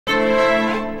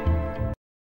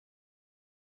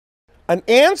An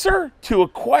answer to a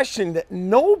question that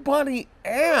nobody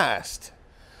asked.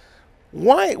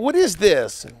 Why? What is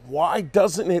this? Why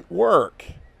doesn't it work?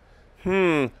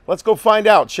 Let's go find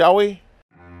out, shall we?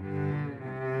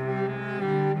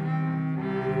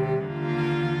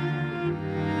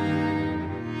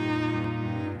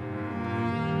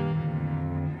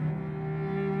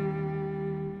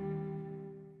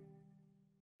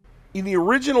 In the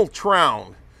original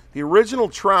Tround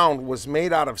was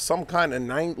made out of some kind of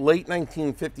late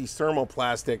 1950s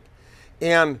thermoplastic,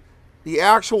 and the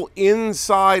actual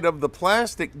inside of the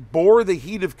plastic bore the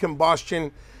heat of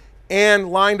combustion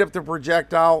and lined up the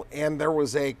projectile, and there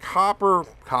was a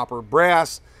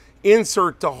brass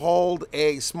insert to hold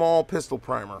a small pistol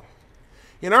primer.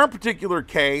 In our particular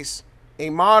case, a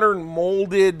modern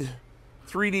molded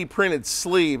 3D printed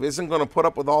sleeve isn't going to put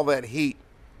up with all that heat,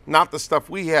 not the stuff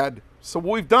we had. So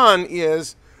what we've done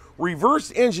is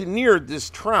reverse engineered this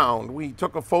Tround. We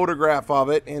took a photograph of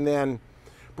it, and then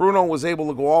Bruno was able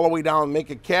to go all the way down and make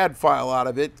a CAD file out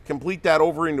of it, complete that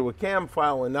over into a CAM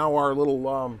file, and now our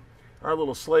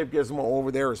little slave gizmo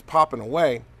over there is popping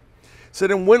away. So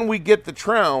then when we get the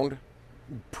Tround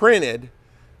printed,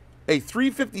 a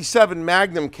 357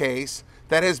 Magnum case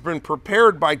that has been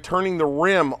prepared by turning the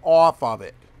rim off of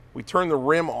it. We turn the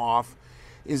rim off,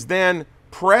 is then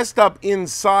pressed up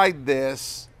inside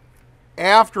this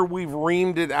after we've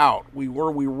reamed it out. We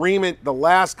ream it the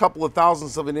last couple of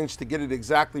thousandths of an inch to get it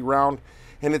exactly round,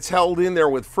 and it's held in there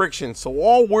with friction. So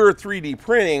all we're 3D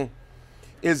printing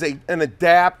is an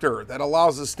adapter that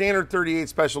allows the standard 38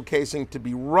 special casing to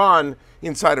be run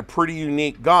inside a pretty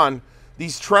unique gun.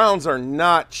 These Trounds are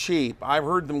not cheap. I've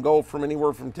heard them go from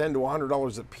anywhere from $10 to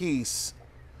 $100 a piece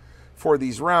for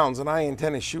these rounds, and I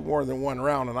intend to shoot more than one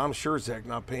round, and I'm sure as heck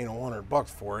not paying $100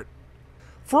 for it.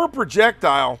 For a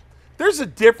projectile, there's a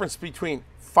difference between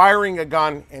firing a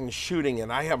gun and shooting it.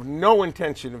 I have no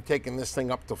intention of taking this thing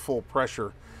up to full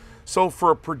pressure. So for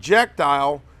a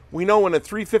projectile, we know in a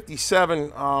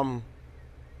 357 gun,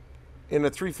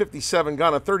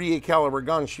 a 38 caliber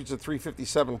gun shoots a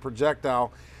 357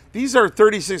 projectile. These are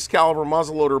 36 caliber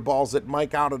muzzleloader balls that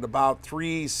mic out at about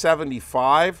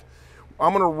 375.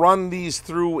 I'm going to run these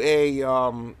through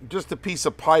just a piece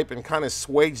of pipe and kind of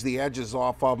swage the edges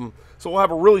off of them. So we'll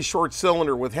have a really short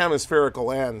cylinder with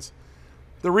hemispherical ends.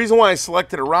 The reason why I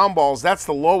selected a round ball is that's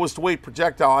the lowest weight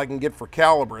projectile I can get for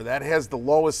caliber. That has the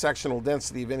lowest sectional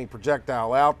density of any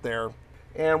projectile out there.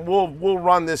 And we'll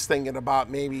run this thing at about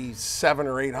maybe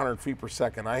 700 or 800 feet per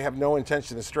second. I have no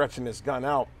intention of stretching this gun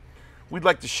out. We'd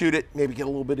like to shoot it, maybe get a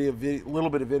little bit of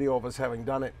video of us having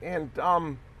done it, and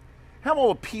have all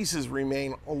the pieces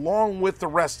remain along with the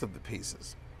rest of the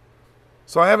pieces.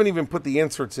 So I haven't even put the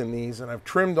inserts in these, and I've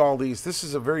trimmed all these. This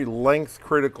is a very length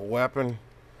critical weapon,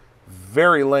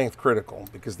 very length critical,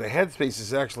 because the headspace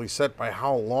is actually set by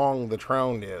how long the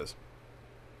Tround is.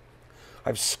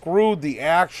 I've screwed the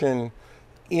action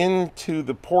into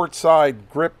the port side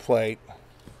grip plate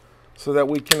so that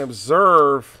we can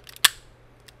observe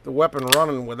the weapon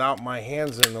running without my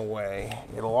hands in the way.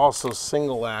 It'll also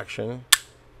single action.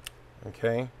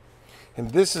 Okay, and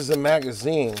this is a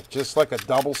magazine, just like a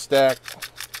double stack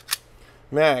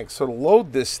mag. So to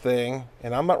load this thing,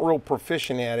 and I'm not real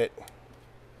proficient at it,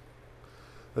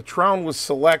 the Tround was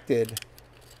selected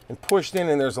and pushed in,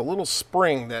 and there's a little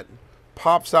spring that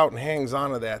pops out and hangs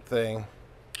onto that thing,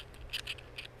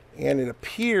 and it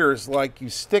appears like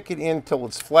you stick it in till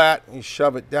it's flat and you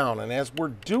shove it down. And as we're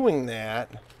doing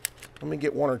that, let me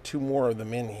get one or two more of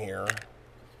them in here.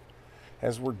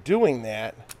 As we're doing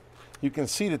that, you can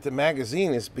see that the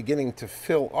magazine is beginning to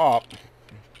fill up,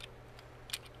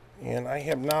 and I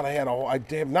have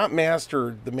not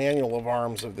mastered the manual of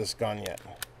arms of this gun yet.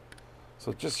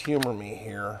 So just humor me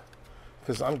here,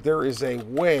 because there is a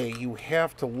way you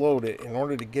have to load it in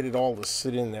order to get it all to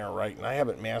sit in there right, and I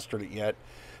haven't mastered it yet.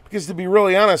 Because to be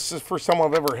really honest, this is the first time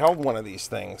I've ever held one of these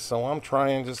things, so I'm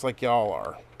trying just like y'all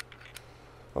are.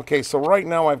 Okay, so right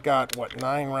now I've got what,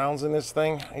 9 rounds in this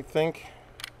thing, I think.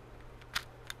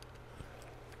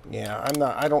 Yeah,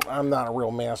 I'm not a real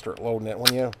master at loading it.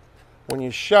 When you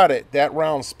shut it, that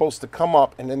round's supposed to come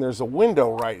up, and then there's a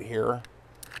window right here.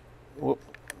 Whoop,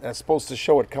 that's supposed to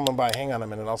show it coming by. Hang on a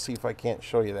minute, I'll see if I can't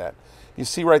show you that. You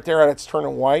see right there, it's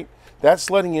turning white.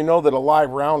 That's letting you know that a live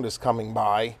round is coming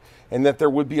by, and that there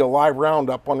would be a live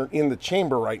round up in the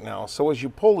chamber right now. So as you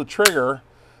pull the trigger,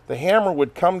 the hammer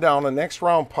would come down, the next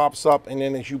round pops up, and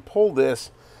then as you pull this,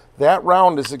 that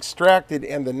round is extracted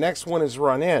and the next one is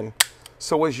run in.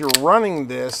 So as you're running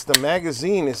this, the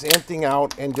magazine is emptying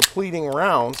out and depleting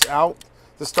rounds out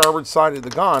the starboard side of the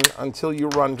gun until you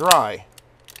run dry.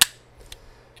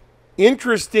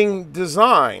 interesting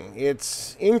design.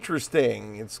 It's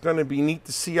interesting. It's going to be neat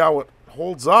to see how it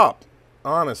holds up,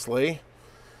 honestly.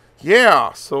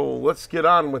 Yeah, so let's get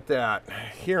on with that.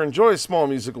 Here, enjoy a small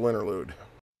musical interlude.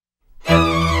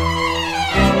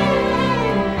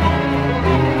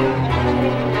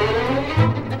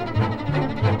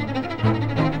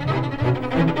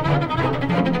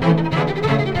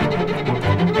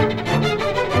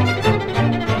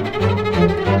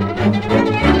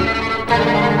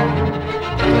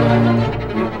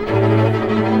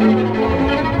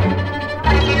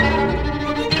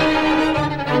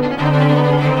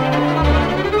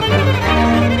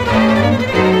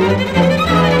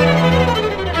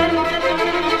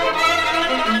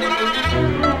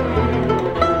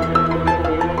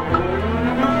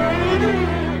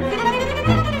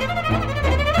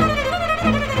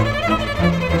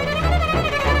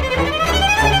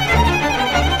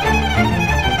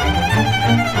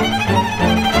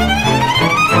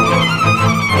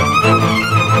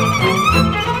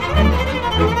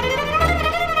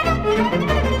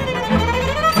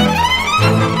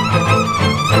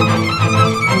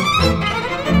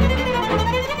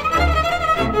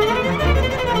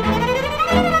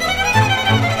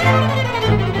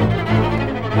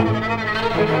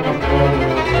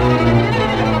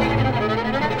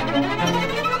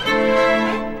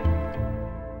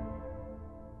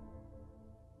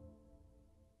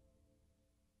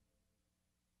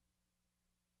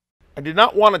 I did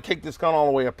not want to take this gun all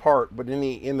the way apart, but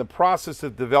in the process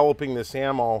of developing this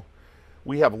ammo,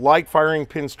 we have light firing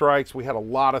pinstrikes, we had a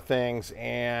lot of things,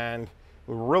 and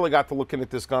we really got to looking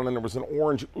at this gun, and there was an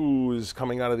orange ooze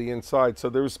coming out of the inside. So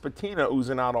there was patina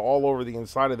oozing out all over the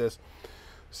inside of this.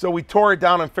 So we tore it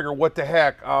down and figured, what the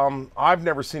heck? I've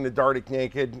never seen a Dardick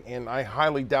naked, and I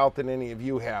highly doubt that any of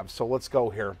you have. So let's go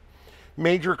here.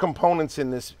 Major components in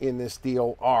this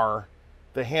deal are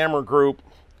the hammer group.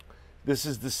 This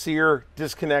is the sear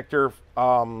disconnector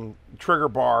trigger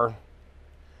bar.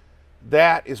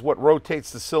 That is what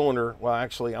rotates the cylinder. Well,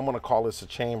 actually, I'm going to call this a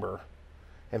chamber.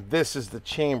 And this is the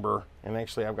chamber. And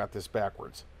actually, I've got this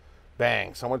backwards.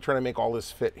 Bang. So I'm going to try to make all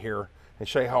this fit here and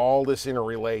show you how all this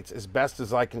interrelates as best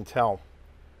as I can tell.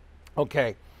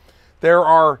 Okay. There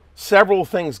are several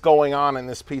things going on in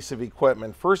this piece of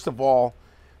equipment. First of all,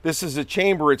 this is a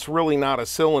chamber. It's really not a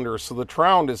cylinder. So the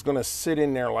tround is going to sit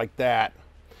in there like that.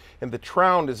 And the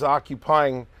tround is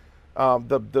occupying,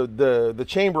 the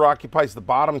chamber occupies the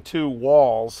bottom two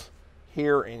walls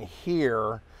here and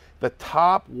here. The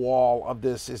top wall of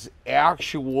this is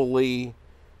actually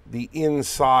the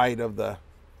inside of the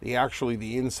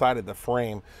inside of the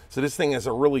frame. So this thing has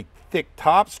a really thick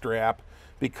top strap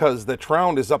because the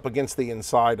tround is up against the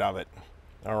inside of it.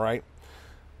 All right.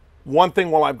 One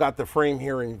thing while I've got the frame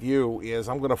here in view is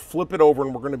I'm going to flip it over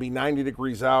and we're going to be 90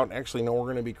 degrees out. Actually, no, we're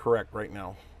going to be correct right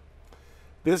now.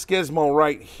 This gizmo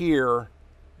right here,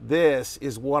 this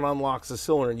is what unlocks the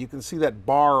cylinder. And you can see that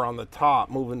bar on the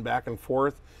top moving back and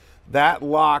forth. That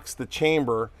locks the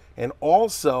chamber. And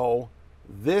also,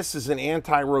 this is an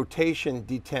anti-rotation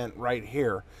detent right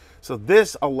here. So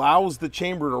this allows the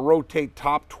chamber to rotate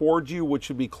top towards you, which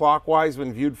would be clockwise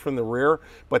when viewed from the rear,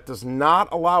 but does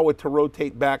not allow it to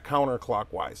rotate back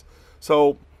counterclockwise.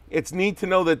 So it's neat to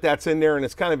know that that's in there, and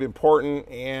it's kind of important,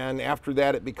 and after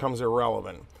that it becomes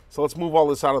irrelevant. So let's move all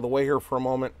this out of the way here for a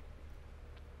moment.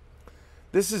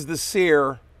 This is the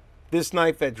sear. This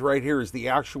knife edge right here is the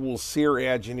actual sear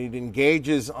edge, and it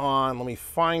engages on, let me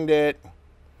find it.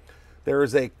 There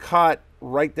is a cut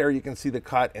right there. You can see the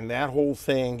cut, and that whole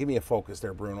thing, give me a focus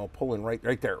there, Bruno. Pull in right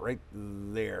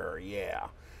there. Yeah.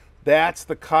 That's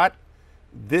the cut.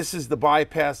 This is the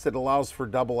bypass that allows for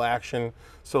double action.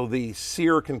 So the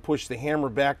sear can push the hammer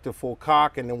back to full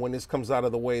cock, and then when this comes out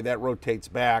of the way, that rotates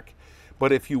back.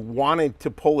 But if you wanted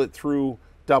to pull it through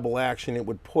double action, it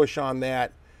would push on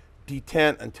that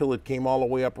detent until it came all the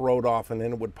way up road off, and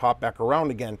then it would pop back around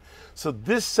again. So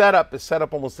this setup is set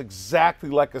up almost exactly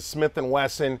like a Smith &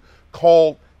 Wesson,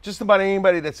 Colt. Just about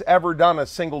anybody that's ever done a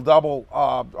single double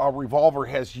revolver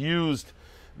has used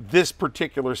this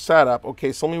particular setup.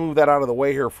 Okay, so let me move that out of the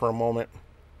way here for a moment.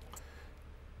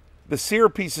 The sear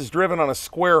piece is driven on a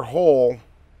square hole,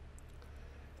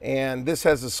 and this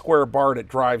has a square bar that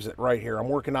drives it right here. I'm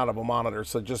working out of a monitor,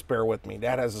 so just bear with me.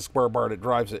 That has a square bar that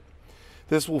drives it.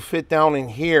 This will fit down in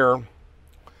here,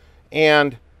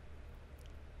 and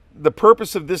the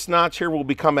purpose of this notch here will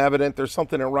become evident. There's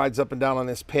something that rides up and down on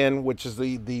this pin, which is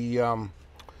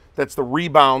that's the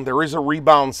rebound. There is a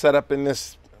rebound setup in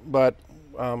this, but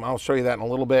I'll show you that in a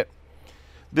little bit.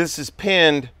 This is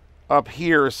pinned up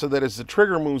here so that as the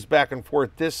trigger moves back and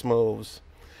forth, this moves.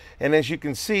 And as you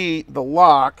can see, the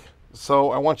lock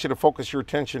So I want you to focus your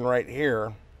attention right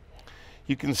here.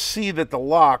 You can see that the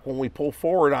lock, when we pull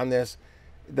forward on this,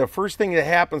 the first thing that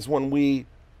happens when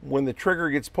the trigger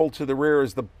gets pulled to the rear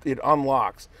is it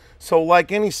unlocks. So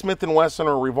like any Smith & Wesson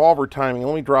or revolver timing,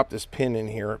 let me drop this pin in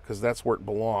here because that's where it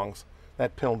belongs.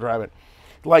 That pin will drive it.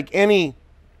 Like any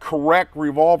correct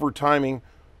revolver timing,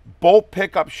 bolt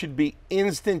pickup should be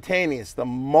instantaneous. The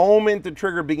moment the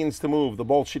trigger begins to move, the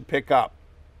bolt should pick up.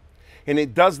 And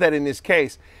it does that in this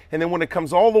case. And then when it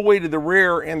comes all the way to the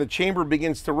rear and the chamber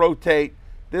begins to rotate,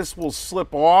 this will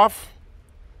slip off.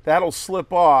 That'll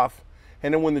slip off.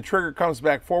 And then when the trigger comes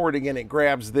back forward again, it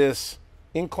grabs this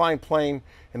inclined plane,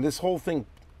 and this whole thing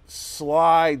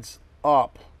slides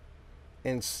up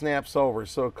and snaps over.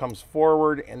 So it comes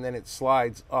forward and then it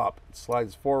slides up. It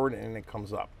slides forward and it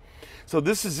comes up. So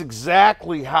this is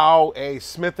exactly how a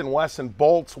Smith & Wesson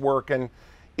bolt's working.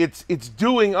 It's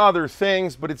doing other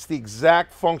things, but it's the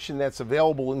exact function that's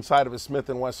available inside of a Smith &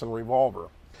 Wesson revolver.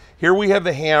 Here we have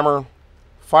the hammer,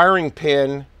 firing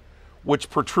pin, which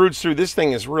protrudes through. This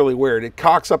thing is really weird. It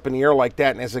cocks up in the air like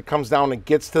that, and as it comes down, it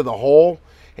gets to the hole,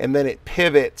 and then it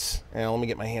pivots. And let me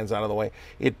get my hands out of the way.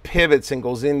 It pivots and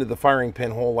goes into the firing pin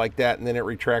hole like that, and then it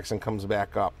retracts and comes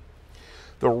back up.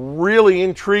 The really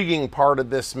intriguing part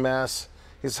of this mess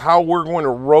is how we're going to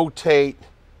rotate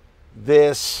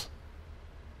this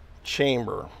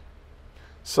chamber.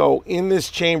 So in this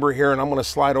chamber here, and I'm going to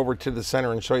slide over to the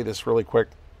center and show you this really quick,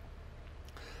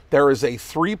 there is a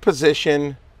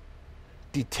 3-position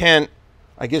detent.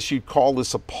 I guess you'd call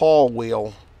this a pawl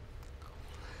wheel.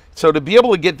 So to be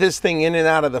able to get this thing in and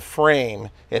out of the frame,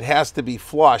 it has to be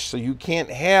flush. So you can't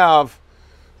have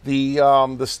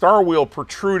the star wheel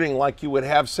protruding like you would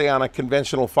have, say, on a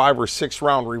conventional 5 or 6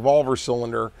 round revolver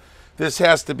cylinder. This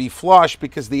has to be flush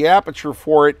because the aperture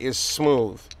for it is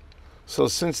smooth. So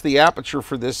since the aperture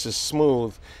for this is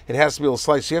smooth, it has to be able to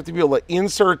slide. So you have to be able to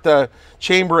insert the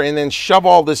chamber and then shove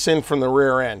all this in from the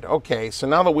rear end. Okay, so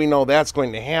now that we know that's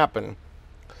going to happen,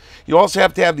 you also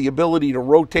have to have the ability to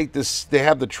rotate this, to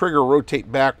have the trigger rotate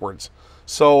backwards.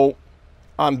 So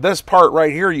on this part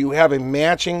right here, you have a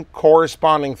matching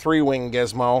corresponding 3-wing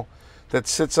gizmo that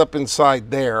sits up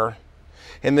inside there.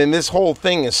 And then this whole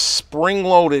thing is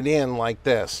spring-loaded in like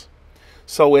this.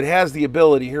 So it has the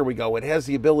ability, here we go, it has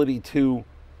the ability to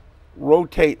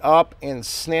rotate up and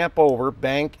snap over,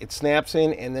 bank, it snaps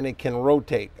in, and then it can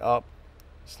rotate up,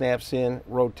 snaps in,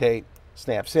 rotate,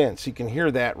 snaps in. So you can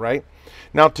hear that, right?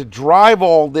 Now to drive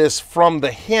all this from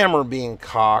the hammer being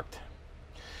cocked,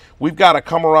 we've got to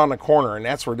come around the corner, and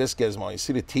that's where this gizmo, you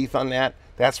see the teeth on that?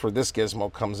 That's where this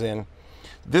gizmo comes in.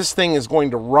 This thing is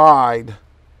going to ride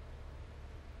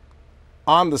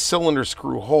on the cylinder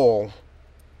screw hole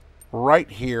right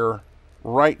here,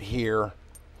 right here.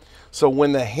 So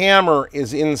when the hammer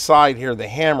is inside here, the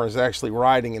hammer is actually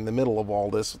riding in the middle of all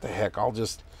this. What the heck,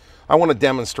 I want to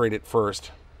demonstrate it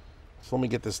first. So let me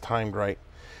get this timed right.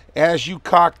 As you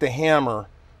cock the hammer,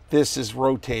 this is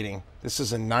rotating. This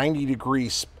is a 90-degree,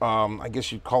 I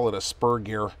guess you'd call it a spur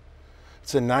gear.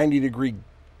 It's a 90-degree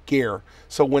gear.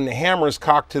 So when the hammer is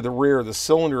cocked to the rear, the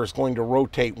cylinder is going to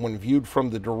rotate when viewed from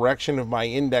the direction of my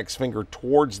index finger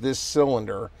towards this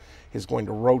cylinder. Is going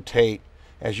to rotate.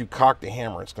 As you cock the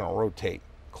hammer, it's going to rotate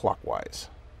clockwise.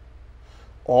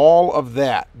 All of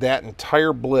that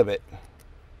entire blivet,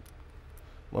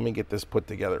 let me get this put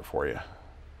together for you.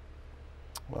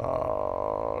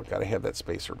 Got to have that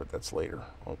spacer, but that's later.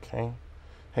 Okay,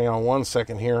 hang on one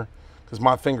second here, because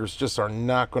my fingers just are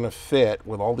not going to fit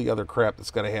with all the other crap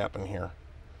that's got to happen here.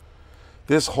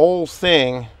 This whole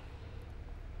thing,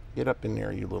 get up in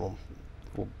there, you little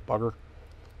bugger.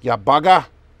 Yeah, bugger.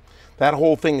 That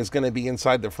whole thing is going to be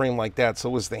inside the frame like that.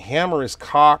 So as the hammer is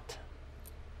cocked,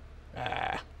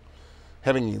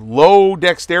 having low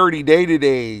dexterity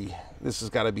day-to-day, this has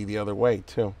got to be the other way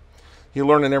too. You're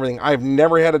learning everything. I've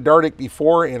never had a Dardick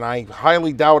before, and I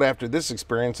highly doubt after this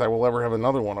experience I will ever have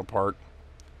another one apart.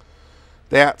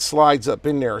 That slides up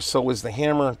in there. So is the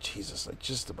hammer. Jesus, I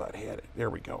just about had it.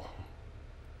 There we go.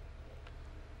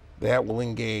 That will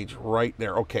engage right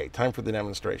there. Okay, time for the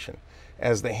demonstration.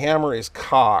 As the hammer is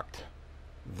cocked,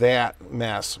 that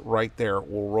mess right there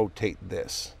will rotate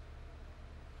this.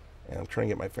 And I'm trying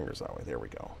to get my fingers that way. There we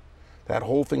go. That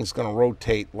whole thing's going to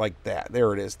rotate like that.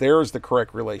 There it is. There's the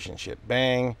correct relationship.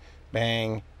 Bang,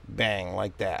 bang, bang,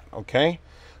 like that. Okay?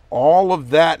 All of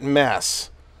that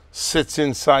mess sits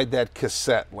inside that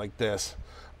cassette like this,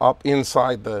 up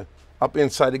inside the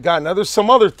guide. Now there's some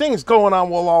other things going on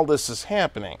while all this is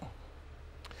happening.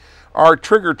 Our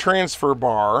trigger transfer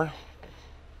bar,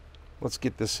 let's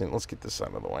get this in, let's get this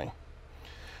out of the way.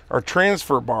 Our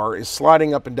transfer bar is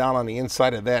sliding up and down on the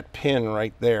inside of that pin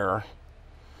right there.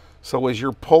 So as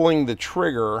you're pulling the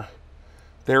trigger,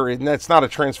 and that's not a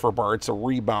transfer bar, it's a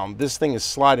rebound. This thing is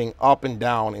sliding up and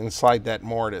down inside that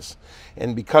mortise.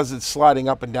 And because it's sliding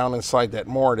up and down inside that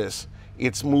mortise,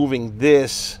 it's moving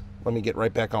this, let me get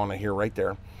right back on it here, right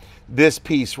there. This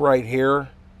piece right here,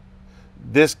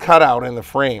 this cutout in the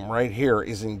frame right here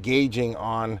is engaging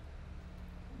on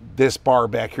this bar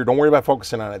back here. Don't worry about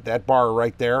focusing on it, that bar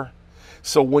right there.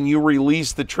 So when you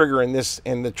release the trigger and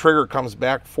the trigger comes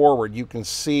back forward, you can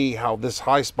see how this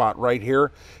high spot right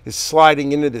here is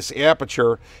sliding into this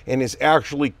aperture and is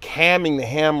actually camming the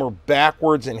hammer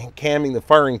backwards and camming the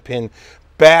firing pin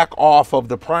back off of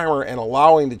the primer and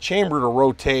allowing the chamber to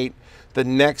rotate the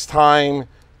next time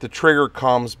the trigger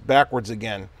comes backwards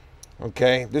again.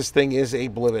 Okay, this thing is a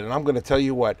blivet, and I'm going to tell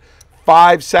you what,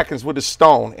 5 seconds with a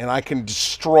stone and I can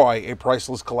destroy a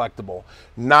priceless collectible.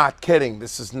 Not kidding.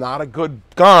 This is not a good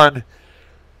gun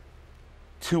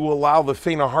to allow the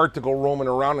faint of heart to go roaming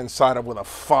around inside of with a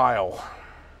file.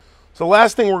 So the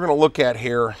last thing we're going to look at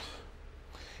here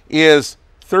is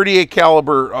 38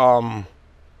 caliber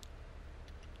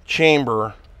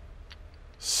chamber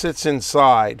sits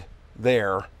inside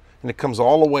there, and it comes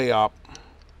all the way up.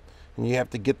 And you have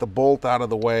to get the bolt out of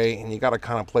the way, and you got to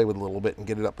kind of play with it a little bit and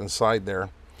get it up inside there.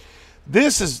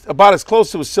 This is about as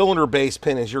close to a cylinder base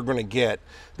pin as you're going to get.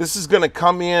 This is going to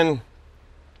come in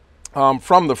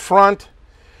from the front,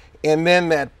 and then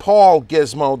that pawl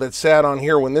gizmo that sat on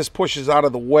here, when this pushes out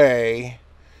of the way,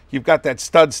 you've got that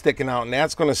stud sticking out, and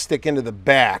that's going to stick into the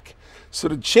back. So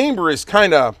the chamber is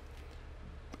kind of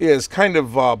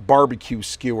barbecue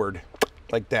skewered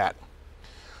like that.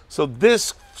 So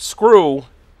this screw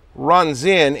runs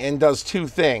in and does two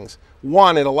things.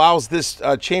 One, it allows this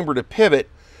chamber to pivot,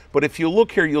 but if you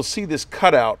look here, you'll see this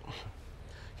cutout.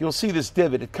 You'll see this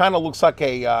divot. It kind of looks like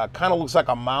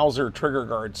a Mauser trigger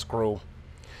guard screw.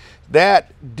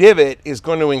 That divot is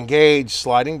going to engage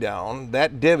sliding down.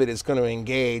 That divot is going to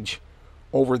engage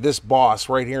over this boss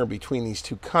right here in between these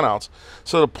two cutouts.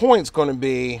 So the point's going to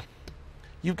be,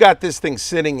 you've got this thing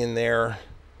sitting in there,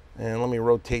 and let me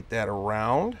rotate that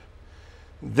around.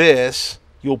 This,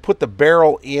 you'll put the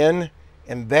barrel in,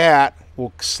 and that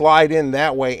will slide in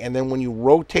that way, and then when you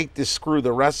rotate this screw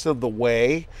the rest of the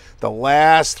way, the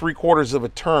last 3/4 of a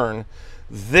turn,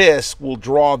 this will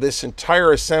draw this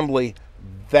entire assembly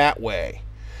that way.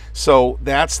 So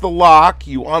that's the lock.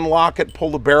 You unlock it,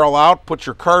 pull the barrel out, put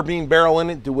your carbine barrel in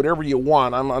it, do whatever you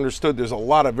want. I'm understood there's a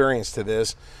lot of variance to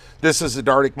this. This is a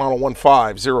Dardick model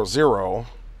 1500.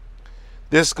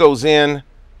 This goes in,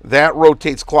 that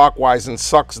rotates clockwise and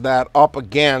sucks that up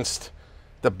against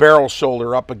the barrel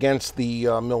shoulder, up against the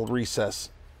milled recess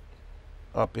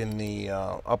up in the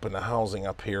housing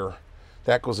up here.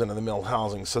 That goes into the milled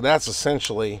housing. So that's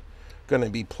essentially going to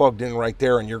be plugged in right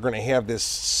there, and you're going to have this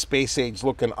space age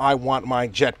looking, I want my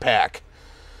jetpack.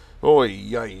 Oy,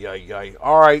 yay, yay, yay.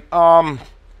 All right.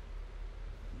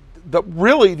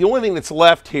 Really, the only thing that's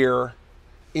left here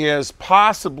is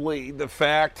possibly the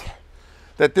fact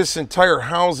that this entire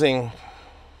housing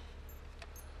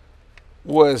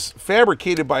was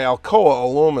fabricated by Alcoa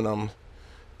aluminum,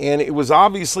 and it was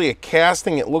obviously a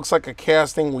casting. It looks like a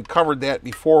casting. We covered that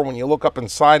before. When you look up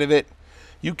inside of it,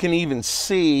 you can even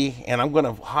see, and I'm going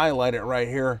to highlight it right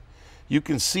here, you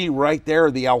can see right there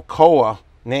the Alcoa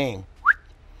name.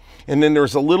 And then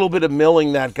there's a little bit of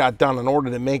milling that got done in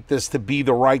order to make this to be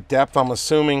the right depth. I'm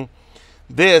assuming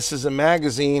this is a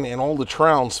magazine, and all the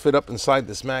rounds fit up inside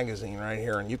this magazine right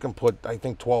here. And you can put, I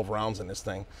think, 12 rounds in this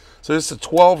thing. So this is a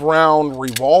 12-round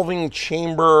revolving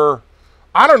chamber.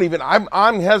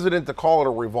 I'm hesitant to call it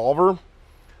a revolver.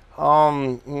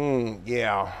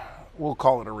 Yeah, we'll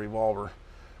call it a revolver.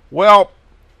 Well,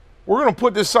 we're going to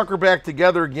put this sucker back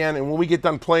together again, and when we get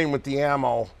done playing with the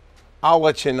ammo, I'll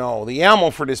let you know. The ammo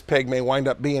for this peg may wind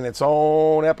up being its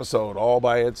own episode all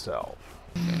by itself.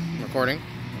 Recording.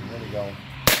 There we go.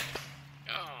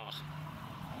 Oh.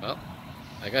 Well,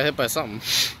 I got hit by something.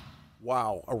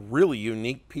 Wow, a really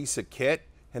unique piece of kit.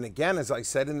 And again, as I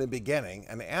said in the beginning,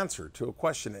 an answer to a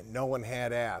question that no one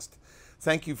had asked.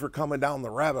 Thank you for coming down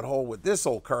the rabbit hole with this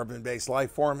old carbon-based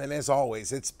life form. And as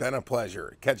always, it's been a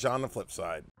pleasure. Catch you on the flip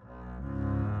side.